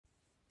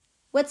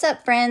What's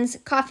up, friends?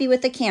 Coffee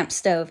with a camp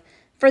stove.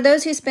 For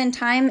those who spend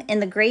time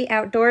in the great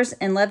outdoors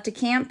and love to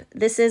camp,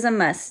 this is a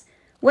must.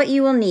 What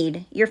you will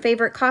need: your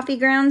favorite coffee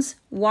grounds,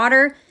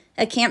 water,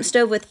 a camp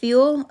stove with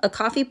fuel, a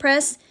coffee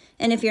press,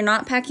 and if you're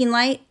not packing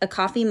light, a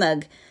coffee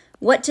mug.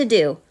 What to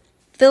do: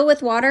 fill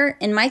with water,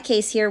 in my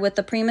case here with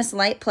the Primus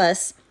Light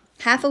Plus.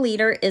 Half a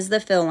liter is the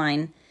fill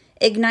line.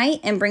 Ignite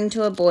and bring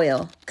to a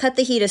boil. Cut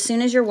the heat as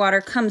soon as your water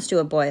comes to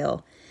a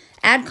boil.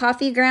 Add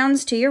coffee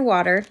grounds to your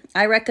water.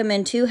 I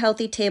recommend 2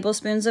 healthy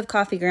tablespoons of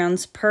coffee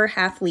grounds per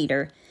half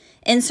liter.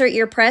 Insert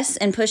your press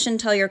and push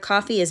until your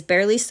coffee is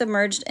barely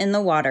submerged in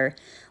the water.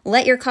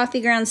 Let your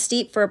coffee grounds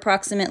steep for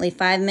approximately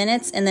 5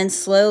 minutes and then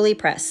slowly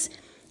press.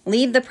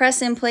 Leave the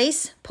press in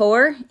place,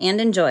 pour, and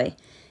enjoy.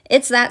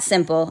 It's that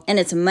simple, and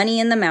it's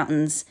money in the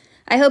mountains.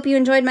 I hope you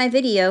enjoyed my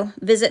video.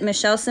 Visit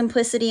Michelle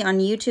Simplicity on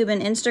YouTube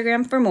and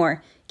Instagram for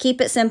more.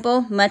 Keep it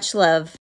simple. Much love.